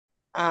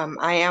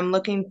I am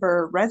looking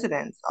for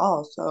residence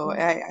also.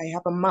 I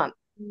have a month.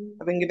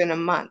 I've been given a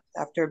month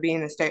after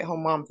being a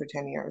stay-at-home mom for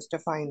 10 years to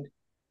find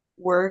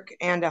work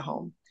and a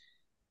home.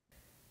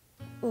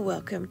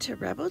 Welcome to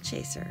Rebel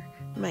Chaser.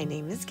 My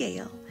name is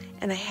Gail,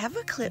 and I have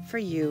a clip for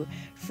you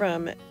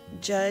from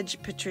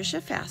Judge Patricia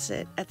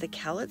Fassett at the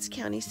Cowlitz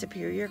County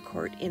Superior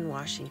Court in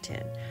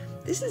Washington.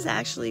 This is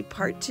actually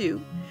part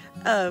 2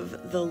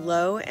 of the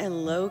low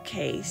and low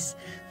case,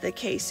 the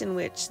case in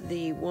which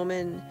the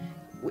woman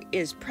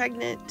is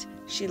pregnant.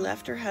 She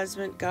left her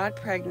husband, got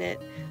pregnant,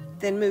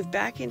 then moved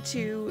back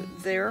into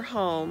their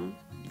home,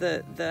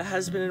 the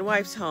husband and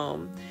wife's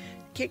home,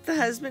 kicked the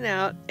husband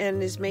out,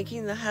 and is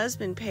making the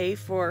husband pay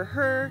for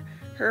her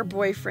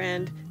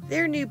boyfriend,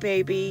 their new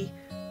baby,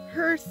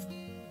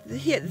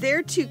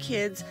 their 2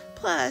 kids,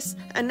 plus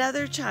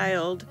another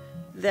child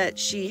that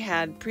she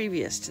had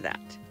previous to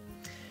that.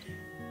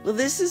 Well,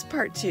 this is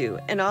part 2,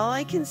 and all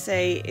I can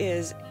say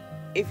is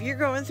if you're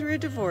going through a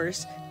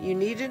divorce, you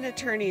need an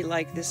attorney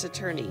like this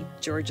attorney,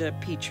 Georgia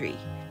Petrie.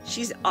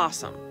 She's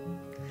awesome.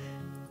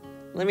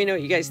 Let me know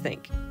what you guys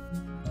think.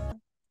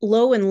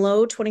 Low and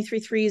low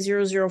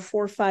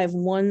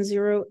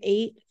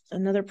 23300451108.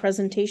 Another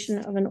presentation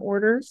of an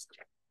order.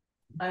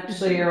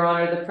 Actually, Your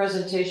Honor, the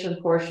presentation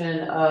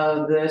portion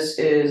of this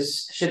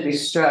should be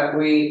struck.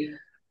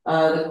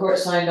 The court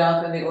signed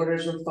off and the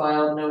orders were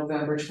filed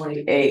November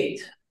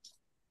 28th.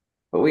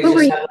 But we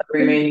just have the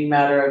remaining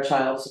matter of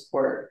child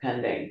support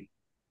pending.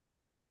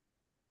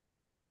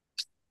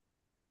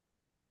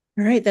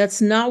 All right, that's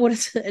not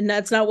what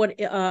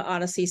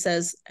Odyssey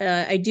says.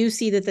 I do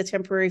see that the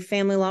temporary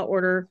family law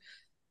order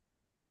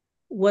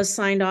was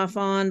signed off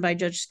on by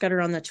Judge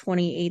Scudder on the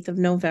 28th of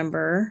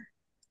November,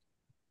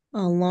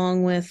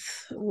 along with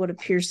what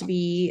appears to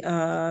be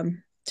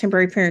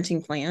temporary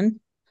parenting plan.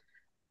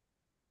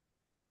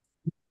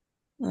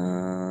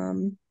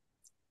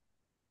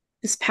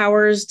 Ms.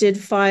 Powers did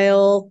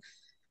file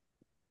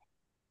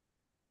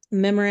a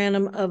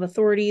memorandum of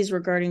authorities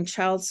regarding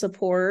child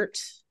support.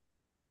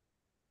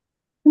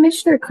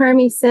 Commissioner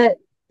Carmi set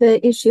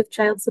the issue of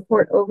child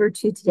support over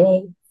to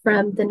today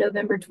from the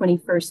November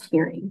 21st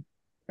hearing.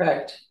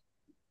 Correct.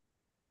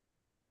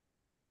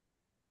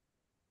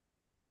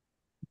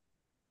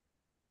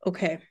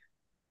 Okay.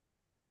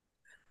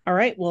 All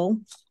right,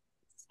 well,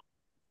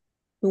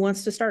 who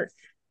wants to start?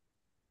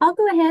 I'll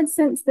go ahead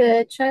since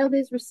the child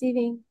is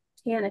receiving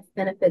TANF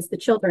benefits. The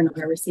children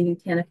are receiving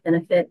TANF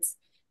benefits.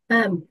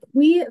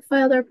 We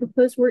filed our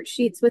proposed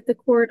worksheets with the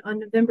court on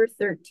November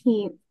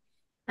 13th.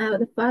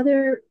 The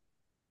father's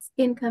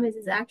income is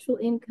his actual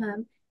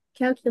income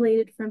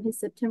calculated from his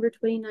September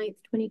 29th,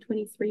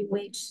 2023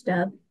 wage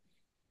stub.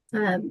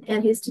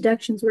 And his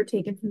deductions were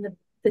taken from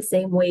the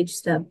same wage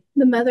stub.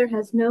 The mother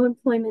has no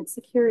employment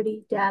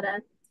security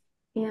data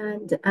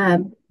and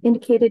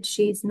indicated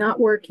she's not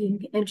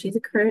working and she's a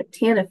current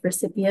TANF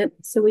recipient.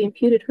 So we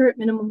imputed her at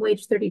minimum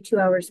wage 32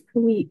 hours per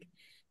week.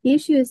 The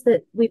issue is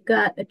that we've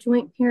got a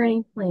joint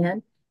parenting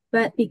plan,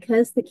 but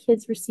because the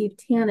kids receive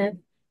TANF,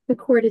 the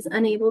court is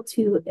unable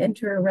to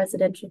enter a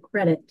residential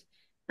credit.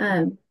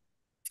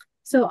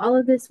 So all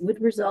of this would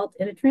result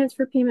in a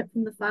transfer payment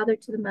from the father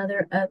to the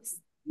mother of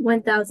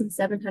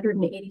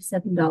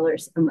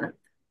 $1,787 a month.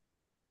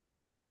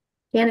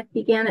 TANF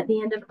began at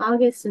the end of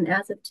August and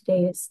as of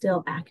today is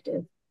still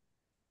active.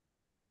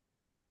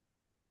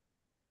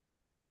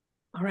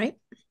 All right.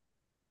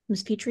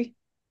 Ms. Petrie.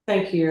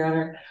 Thank you, Your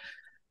Honor.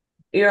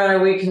 Your Honor,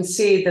 we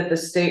concede that the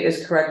state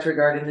is correct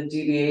regarding the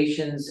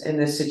deviations in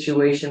this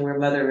situation where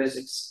mother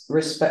is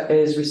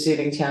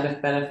receiving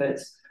TANF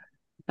benefits.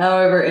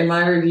 However, in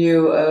my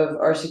review of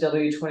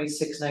RCW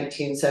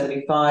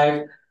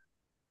 26-1975,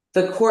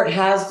 the court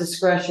has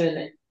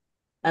discretion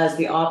as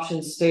the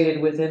options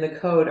stated within the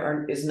code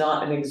is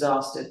not an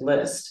exhaustive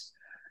list.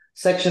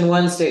 Section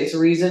 1 states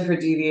reason for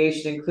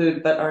deviation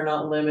include but are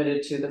not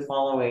limited to the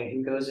following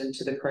and goes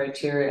into the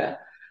criteria.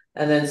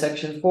 And then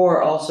Section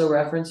 4 also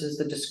references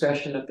the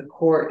discretion of the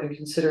court in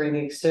considering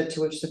the extent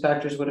to which the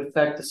factors would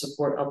affect the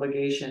support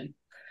obligation.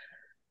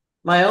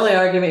 My only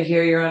argument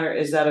here, Your Honor,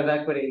 is that of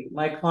equity.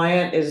 My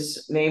client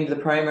is named the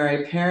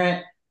primary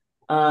parent,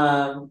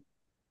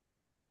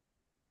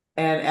 and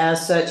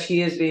as such,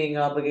 he is being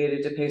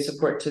obligated to pay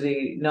support to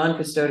the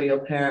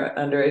non-custodial parent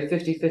under a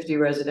 50-50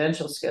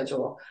 residential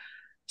schedule.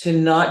 To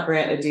not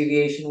grant a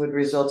deviation would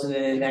result in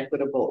an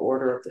inequitable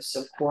order of the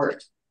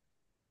support.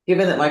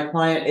 Given that my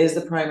client is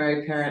the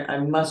primary parent, I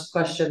must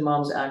question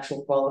mom's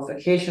actual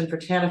qualification for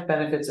TANF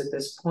benefits at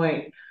this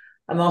point.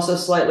 I'm also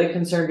slightly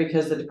concerned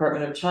because the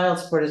Department of Child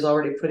Support is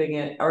already put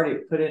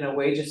in a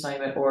wage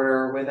assignment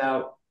order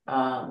without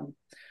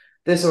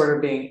this order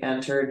being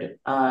entered.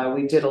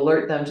 We did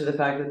alert them to the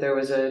fact that there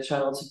was a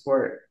child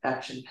support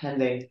action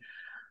pending.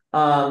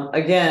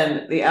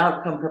 Again, the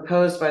outcome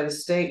proposed by the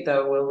state,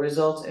 though, will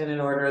result in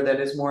an order that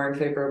is more in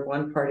favor of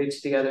one party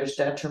to the other's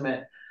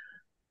detriment.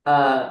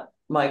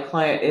 My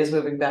client is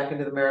moving back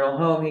into the marital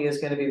home. He is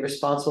going to be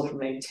responsible for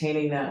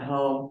maintaining that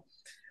home.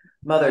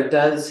 Mother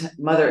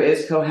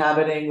is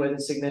cohabiting with a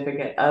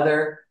significant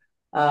other.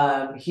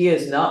 He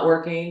is not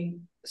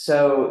working.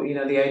 So, you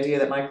know, the idea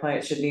that my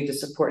client should need to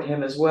support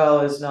him as well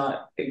is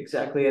not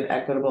exactly an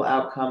equitable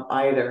outcome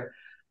either.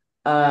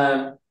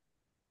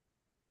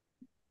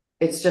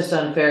 It's just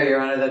unfair, Your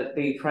Honor, that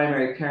the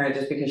primary parent,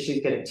 just because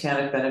she's getting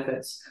TANF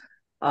benefits,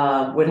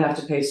 would have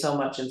to pay so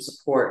much in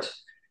support.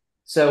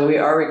 So we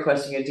are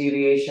requesting a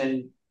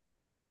deviation.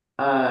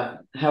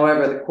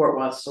 However the court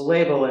wants to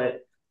label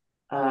it,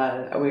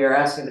 we are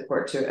asking the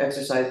court to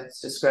exercise its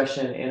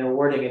discretion in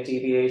awarding a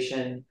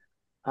deviation,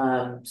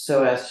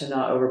 so as to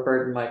not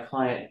overburden my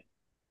client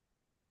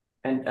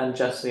and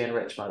unjustly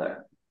enrich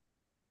mother.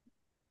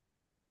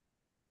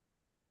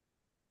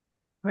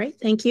 All right,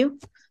 thank you.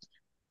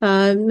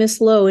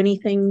 Ms. Lowe,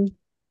 anything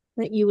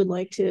that you would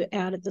like to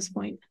add at this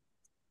point?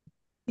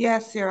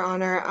 Yes, Your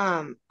Honor.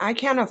 I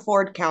can't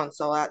afford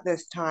counsel at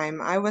this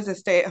time. I was a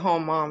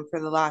stay-at-home mom for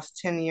the last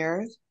 10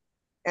 years,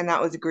 and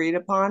that was agreed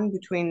upon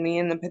between me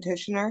and the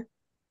petitioner.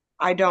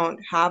 I don't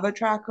have a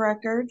track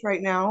record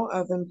right now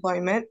of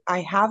employment.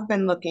 I have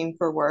been looking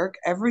for work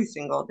every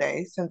single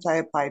day since I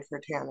applied for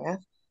TANF.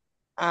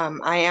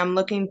 I am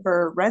looking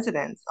for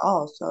residence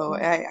also.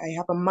 I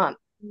have a month.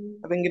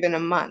 I've been given a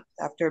month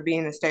after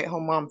being a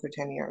stay-at-home mom for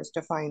 10 years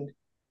to find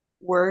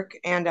work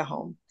and a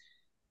home.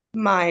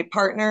 My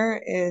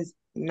partner is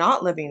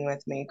not living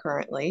with me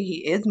currently.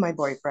 He is my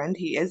boyfriend.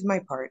 He is my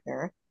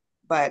partner,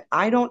 but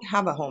I don't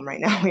have a home right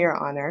now, Your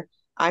Honor.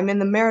 I'm in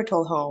the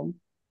marital home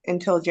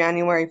until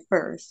January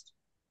 1st.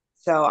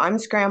 So I'm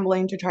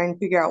scrambling to try and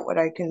figure out what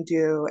I can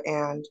do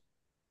and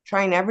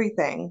trying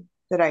everything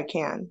that I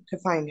can to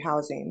find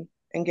housing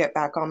and get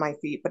back on my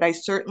feet. But I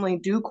certainly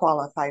do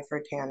qualify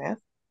for TANF.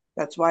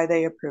 That's why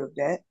they approved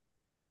it.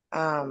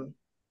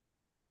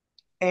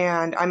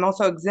 And I'm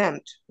also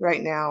exempt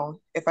right now.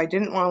 If I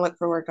didn't want to look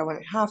for work, I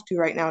wouldn't have to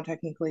right now,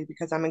 technically,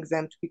 because I'm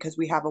exempt because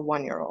we have a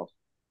 1-year-old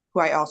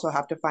who I also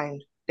have to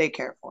find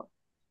daycare for.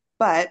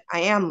 But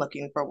I am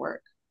looking for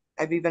work.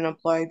 I've even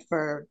applied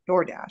for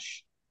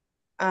DoorDash.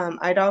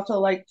 I'd also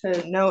like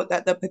to note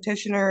that the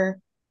petitioner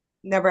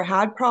never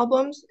had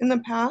problems in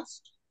the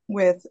past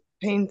with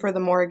paying for the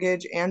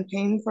mortgage and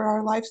paying for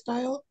our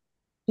lifestyle.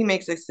 He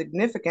makes a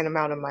significant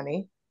amount of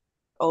money,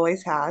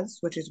 always has,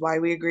 which is why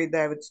we agreed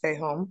that I would stay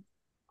home.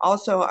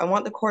 Also, I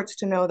want the courts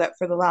to know that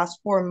for the last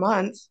 4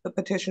 months, the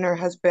petitioner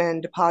has been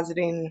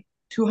depositing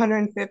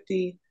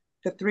 $250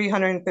 to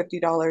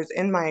 $350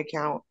 in my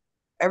account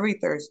every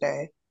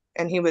Thursday,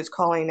 and he was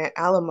calling it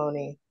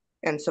alimony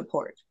and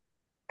support.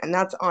 And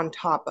that's on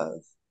top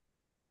of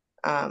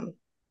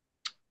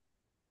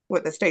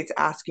what the state's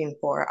asking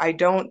for. I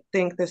don't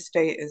think the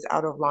state is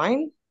out of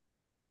line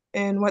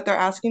in what they're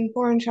asking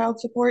for in child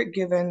support,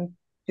 given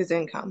his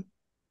income.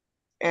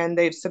 And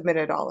they've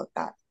submitted all of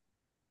that.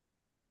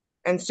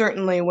 And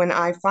certainly when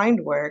I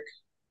find work,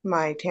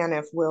 my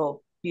TANF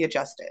will be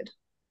adjusted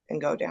and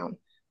go down.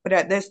 But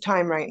at this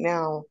time right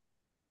now,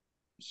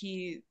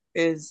 he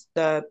is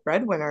the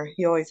breadwinner.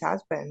 He always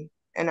has been.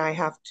 And I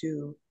have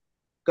to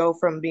go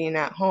from being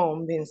at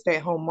home, being a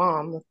stay-at-home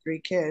mom with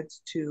 3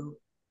 kids, to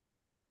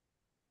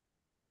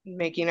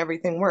making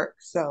everything work.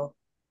 So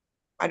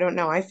I don't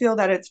know. I feel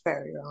that it's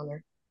fair, Your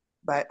Honor,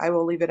 but I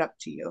will leave it up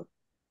to you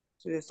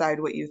to decide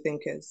what you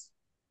think is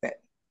fit.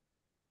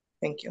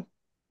 Thank you.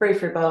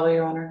 Brief rebuttal,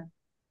 Your Honor.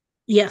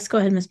 Yes, go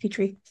ahead, Ms.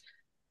 Petrie.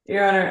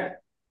 Your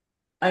Honor,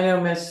 I know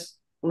Ms.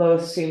 Lowe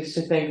seems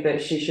to think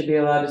that she should be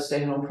allowed to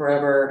stay home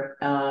forever.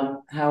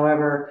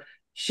 However,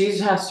 she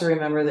has to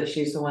remember that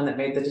she's the one that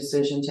made the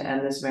decision to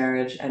end this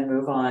marriage and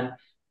move on.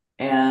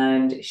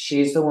 And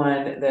she's the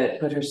one that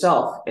put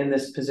herself in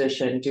this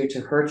position due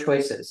to her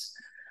choices.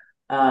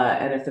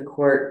 And if the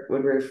court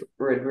would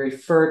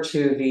refer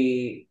to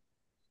the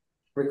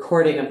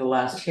recording of the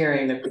last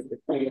hearing, that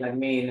what I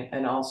mean,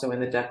 and also in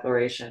the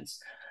declarations.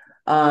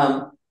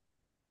 There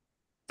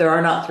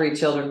are not 3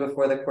 children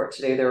before the court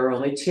today. There are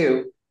only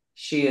 2.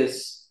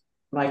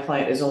 My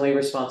client is only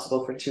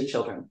responsible for 2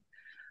 children.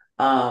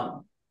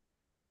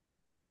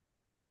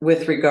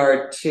 With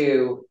regard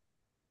to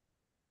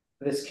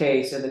this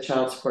case and the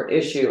child support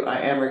issue,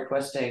 I am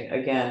requesting,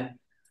 again,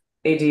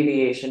 a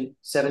deviation.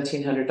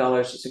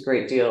 $1,700 is a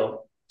great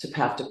deal to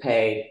have to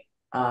pay,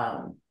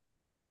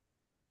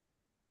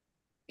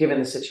 given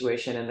the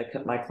situation and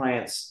my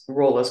client's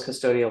role as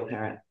custodial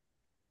parent.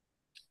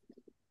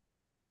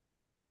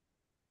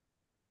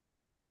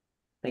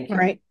 Thank you. All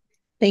right,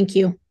 thank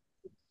you.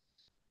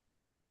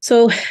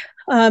 So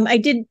I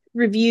did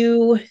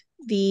review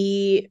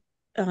the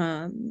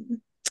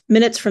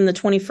minutes from the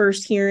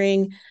 21st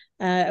hearing.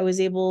 I was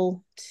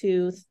able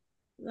to,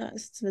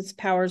 Ms.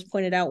 Powers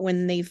pointed out,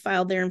 when they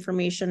filed their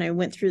information, I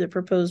went through the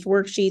proposed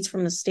worksheets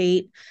from the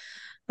state,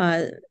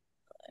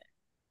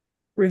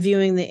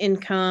 reviewing the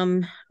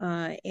income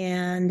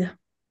and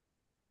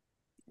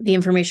the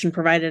information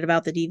provided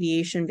about the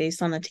deviation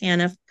based on the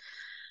TANF.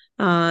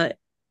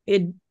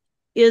 It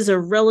is a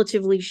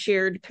relatively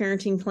shared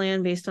parenting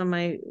plan based on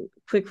my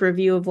quick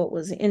review of what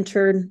was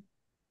entered.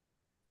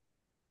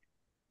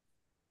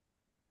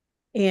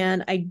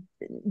 And I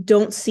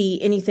don't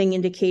see anything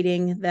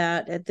indicating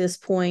that at this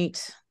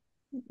point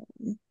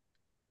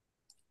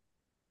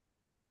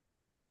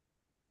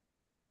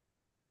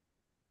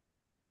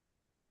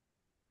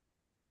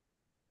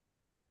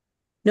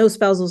no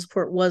spousal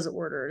support was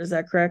ordered. Is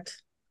that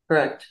correct?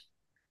 Correct.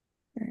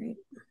 All right.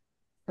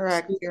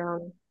 Correct, So Your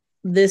Honor.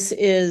 this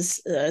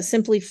is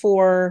simply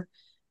for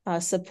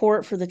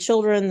support for the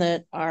children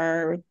that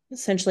are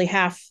essentially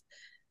a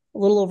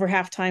little over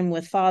half time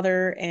with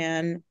father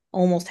and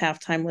almost half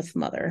time with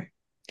mother.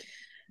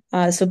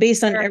 So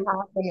based on They're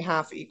half and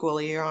half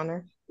equally, Your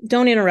Honor.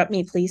 don't interrupt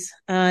me, please.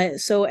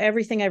 So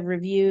everything I've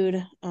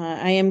reviewed,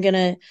 I am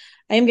gonna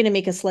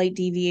make a slight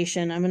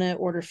deviation. I'm gonna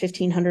order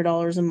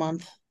 $1,500 a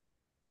month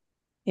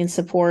in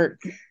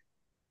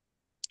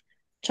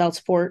child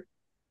support,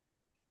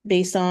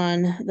 based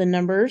on the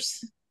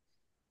numbers.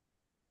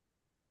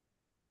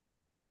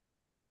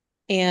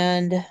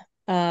 And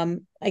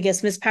I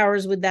guess Ms.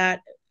 Powers, would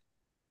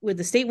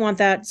the state want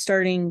that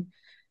starting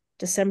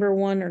December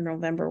 1 or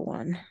November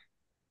 1?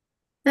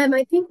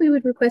 I think we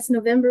would request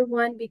November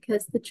 1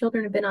 because the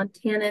children have been on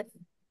TANF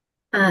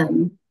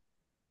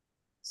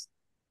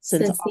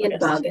since the end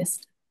of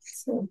August.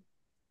 So,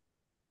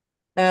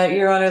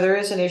 Your Honor, there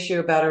is an issue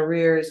about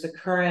arrears. The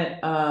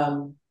current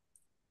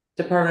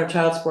Department of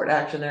Child Support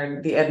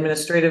action, the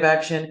administrative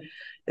action,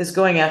 is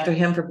going after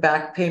him for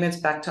back payments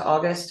back to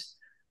August.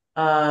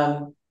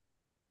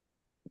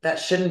 That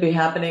shouldn't be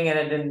happening,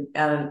 and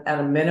at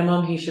a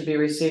minimum, he should be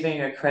receiving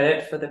a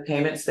credit for the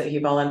payments that he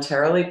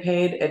voluntarily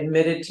paid,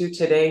 admitted to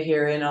today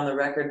herein on the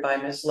record by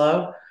Ms.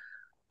 Lowe.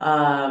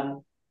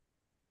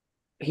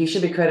 He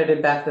should be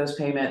credited back those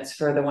payments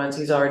for the ones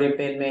he's already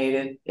been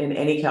made in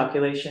any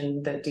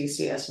calculation that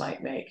DCS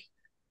might make.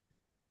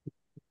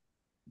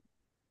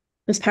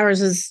 Ms. Powers,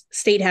 does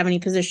state have any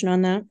position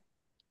on that?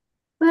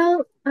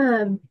 well,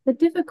 the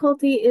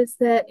difficulty is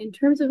that in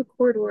terms of a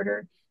court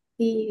order,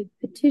 the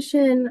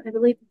petition, I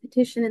believe the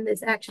petition in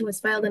this action was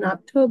filed in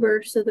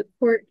October, so the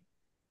court's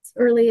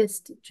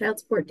earliest child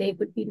support date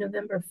would be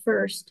November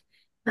 1st.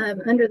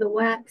 Under the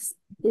WACs,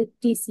 the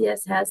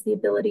DCS has the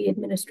ability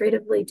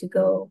administratively to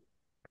go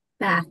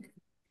back.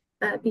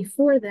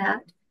 Before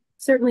that,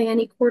 certainly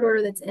any court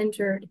order that's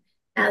entered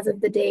as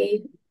of the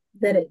day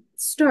that it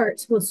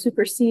starts will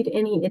supersede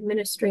any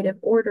administrative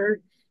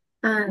order.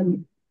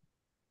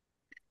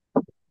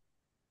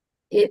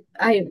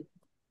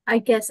 I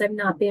guess I'm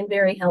not being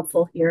very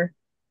helpful here.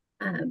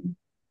 I'm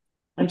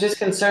just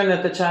concerned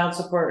that the child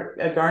support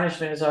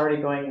garnishment is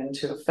already going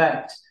into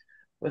effect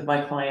with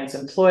my client's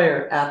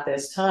employer at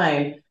this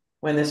time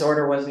when this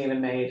order wasn't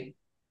even made.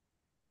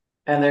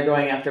 And they're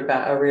going after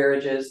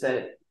arrearages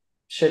that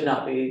should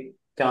not be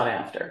gone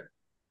after.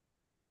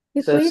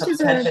 So some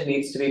attention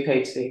needs to be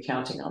paid to the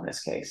accounting on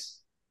this case.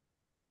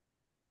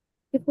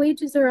 If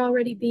wages are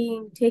already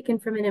being taken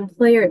from an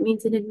employer, it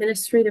means an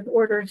administrative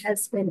order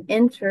has been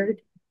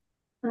entered.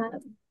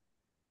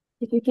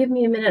 If you give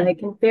me a minute, I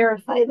can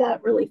verify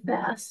that really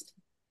fast.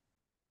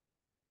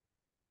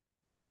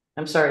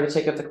 I'm sorry to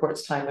take up the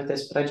court's time with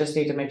this, but I just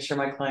need to make sure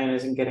my client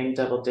isn't getting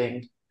double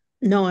dinged.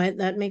 No,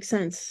 that makes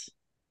sense.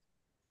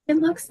 It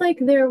looks like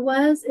there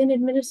was an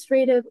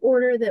administrative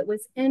order that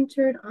was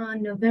entered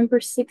on November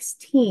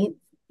 16th,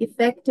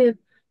 effective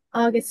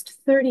August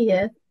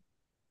 30th.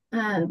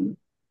 The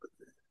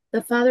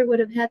father would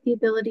have had the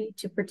ability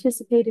to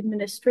participate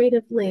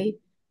administratively.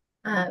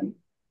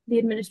 The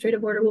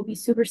administrative order will be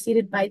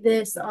superseded by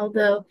this,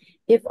 although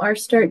if our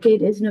start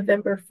date is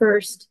November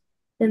 1st,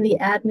 then the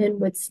admin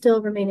would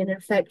still remain in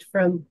effect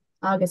from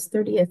August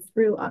 30th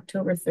through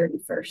October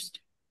 31st.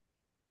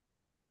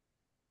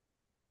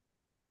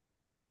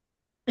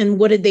 And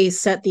what did they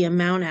set the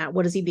amount at?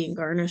 What is he being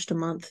garnished a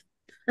month?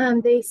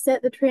 They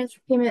set the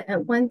transfer payment at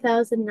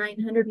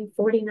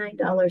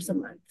 $1,949 a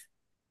month.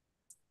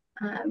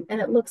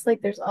 And it looks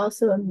like there's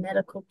also a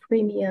medical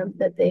premium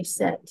that they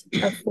set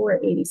of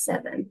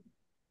 $487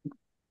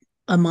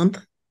 a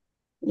month.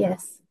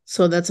 Yes.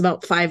 So that's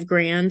about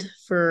 $5,000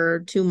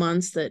 for 2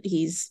 months that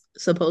he's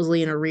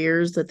supposedly in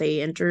arrears that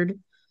they entered.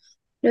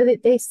 No,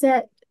 they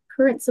set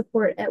current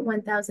support at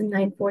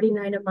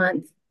 $1,949 a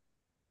month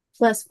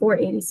plus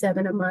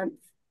 $487 a month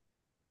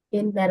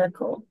in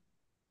medical.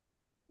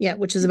 Yeah,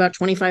 which is about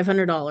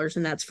 $2,500,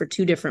 and that's for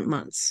 2 different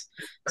months.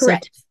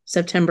 Correct.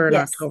 September and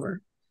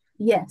October.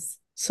 Yes.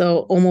 So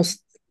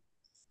almost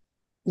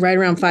right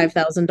around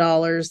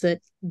 $5,000 that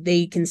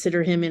they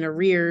consider him in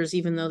arrears,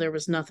 even though there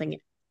was nothing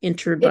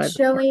entered by the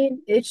court.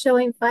 It's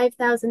showing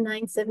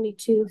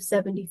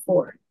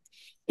 $5,972.74.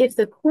 If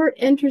the court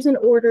enters an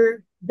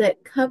order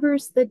that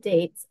covers the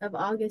dates of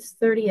August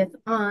 30th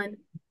on,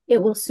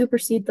 it will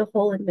supersede the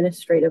whole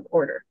administrative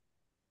order.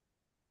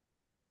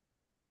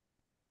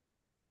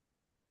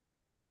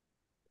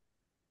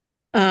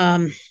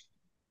 Well,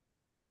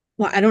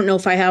 I don't know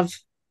if I have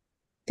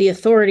the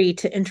authority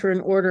to enter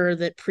an order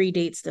that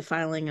predates the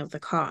filing of the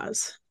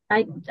cause.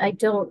 I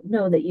don't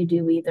know that you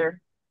do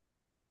either.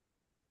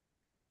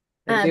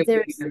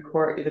 The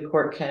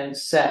court can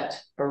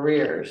set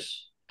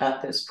arrears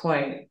at this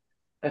point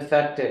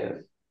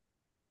effective.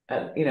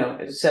 Set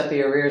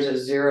the arrears as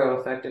 0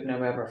 effective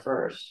November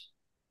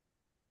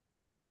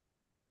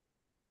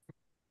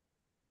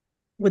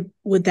 1st.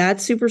 Would that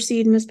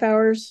supersede, Ms.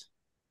 Powers?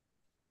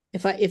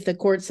 If the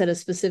court set a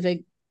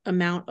specific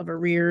amount of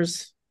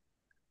arrears?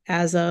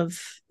 as of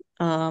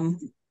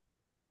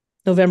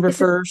November If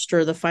the- 1st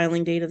or the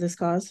filing date of this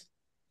cause?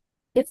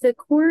 If the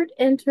court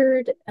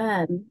entered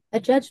a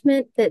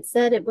judgment that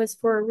said it was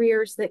for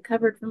arrears that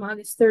covered from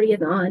August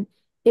 30th on,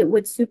 it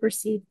would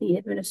supersede the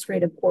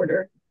administrative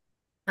order.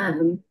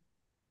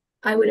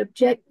 I would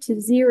object to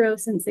 0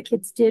 since the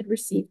kids did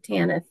receive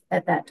TANF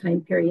at that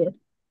time period,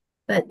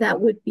 but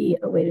that would be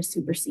a way to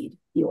supersede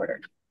the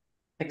order.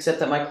 Except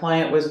that my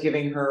client was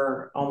giving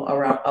her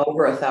around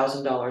over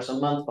 $1,000 a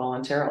month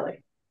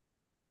voluntarily.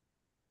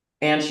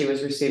 And she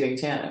was receiving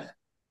TANF.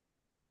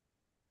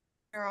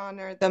 Your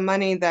Honor, the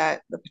money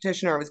that the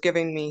petitioner was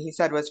giving me, he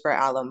said was for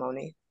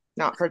alimony,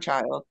 not for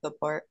child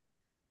support.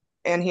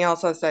 And he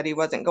also said he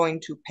wasn't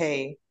going to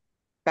pay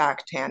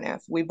back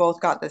TANF. We both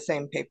got the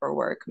same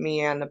paperwork,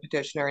 me and the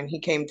petitioner, and he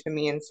came to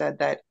me and said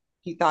that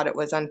he thought it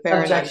was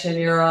unfair. Objection,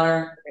 Your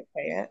Honor.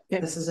 Pay it.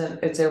 This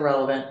isn't, it's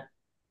irrelevant.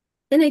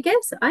 And I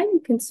guess I'm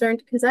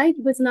concerned because I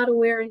was not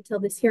aware until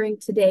this hearing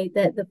today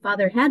that the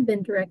father had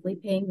been directly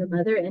paying the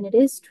mother. And it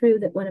is true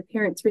that when a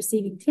parent's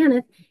receiving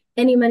TANF,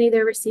 any money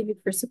they're receiving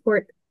for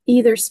support,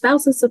 either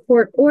spousal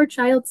support or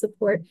child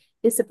support,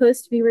 is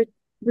supposed to be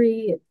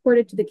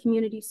reported to the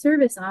community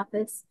service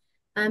office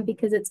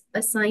because it's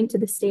assigned to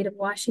the state of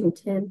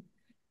Washington.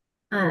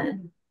 That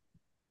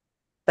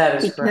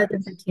is correct.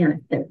 Because of the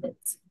TANF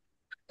benefits.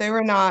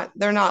 They're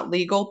not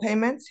legal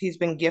payments. He's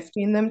been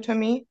gifting them to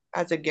me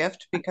as a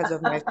gift because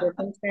of my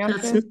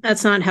circumstances.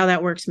 That's not how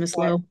that works, Ms.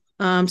 Lowe.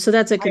 So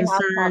that's a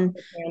concern.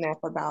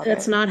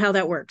 That's not how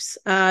that works.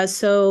 Are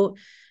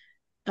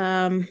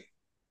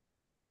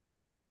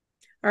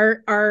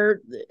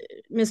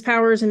Ms.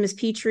 Powers and Ms.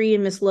 Petrie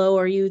and Ms. Lowe,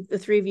 are you, the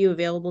three of you,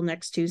 available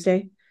next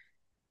Tuesday?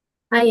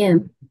 I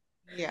am.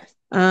 Yes.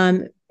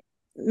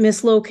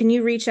 Ms. Lowe, can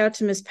you reach out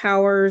to Ms.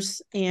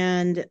 Powers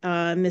and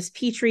Ms.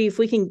 Petrie if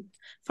we can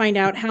find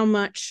out how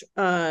much,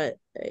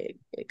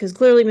 because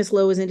clearly Ms.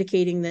 Lowe is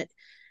indicating that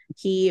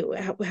he,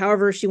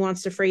 however she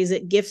wants to phrase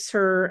it, gifts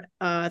her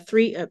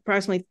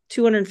approximately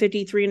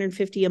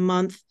 $250-350 a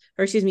month,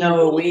 or excuse me,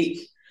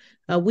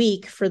 a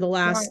week for the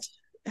last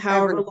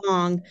however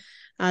long.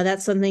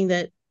 That's something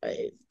that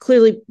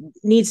clearly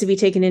needs to be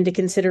taken into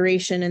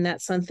consideration, and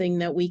that's something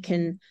that we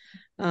can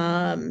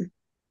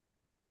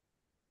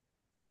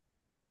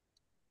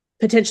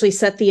potentially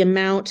set the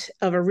amount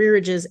of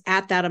arrearages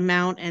at that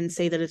amount and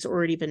say that it's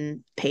already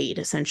been paid,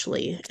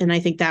 essentially. And I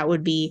think that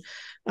would be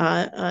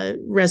a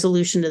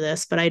resolution to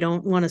this, but I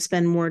don't want to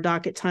spend more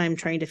docket time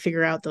trying to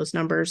figure out those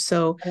numbers.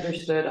 So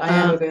understood. I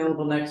am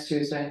available next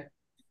Tuesday.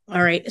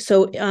 All right.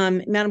 So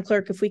Madam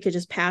Clerk, if we could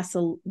just pass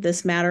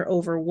this matter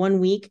over 1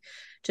 week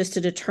just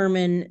to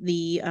determine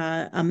the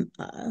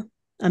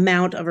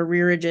amount of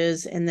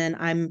arrearages, and then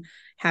I'm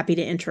happy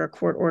to enter a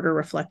court order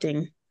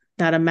reflecting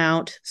that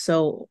amount.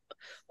 So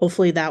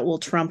hopefully that will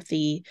trump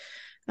the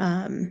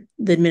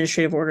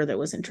administrative order that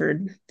was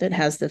entered that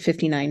has the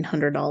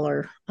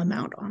 $5,900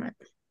 amount on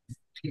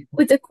it.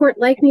 Would the court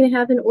like me to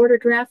have an order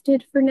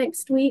drafted for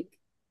next week?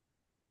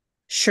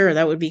 Sure,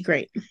 that would be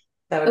great.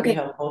 That would be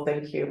helpful.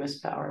 Thank you, Ms.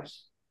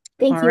 Powers.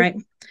 Thank you. All right.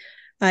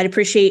 I'd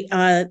appreciate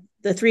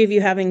the three of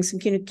you having some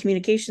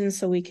communication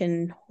so we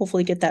can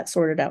hopefully get that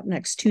sorted out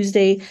next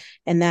Tuesday.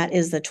 And that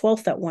is the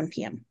 12th at 1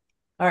 p.m.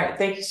 All right.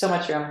 Thank you so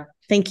much, Your Honor.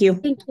 Thank you.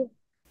 Thank you.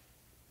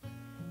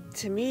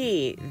 To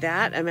me,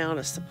 that amount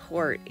of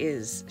support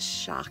is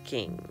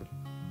shocking.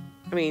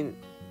 I mean,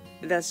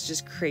 that's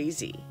just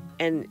crazy.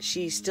 And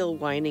she's still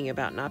whining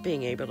about not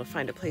being able to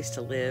find a place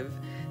to live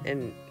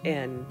and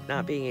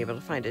not being able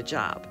to find a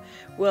job.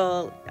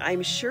 Well,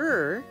 I'm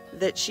sure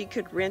that she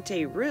could rent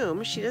a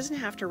room. She doesn't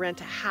have to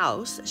rent a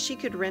house. She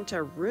could rent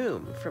a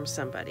room from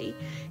somebody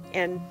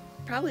and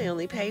probably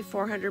only pay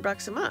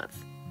 $400 a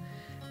month.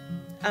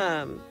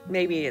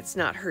 Maybe it's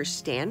not her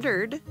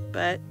standard,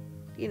 but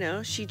you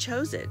know, she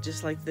chose it,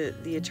 just like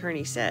the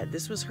attorney said.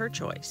 This was her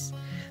choice.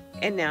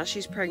 And now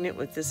she's pregnant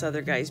with this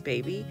other guy's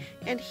baby,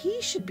 and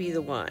he should be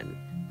the one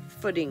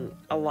footing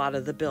a lot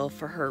of the bill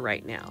for her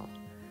right now.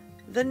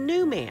 The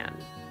new man.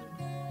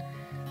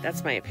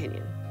 That's my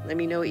opinion. Let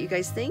me know what you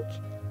guys think.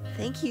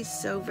 Thank you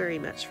so very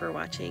much for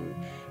watching,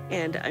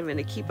 and I'm going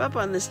to keep up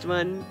on this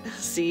one.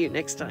 See you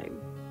next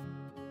time.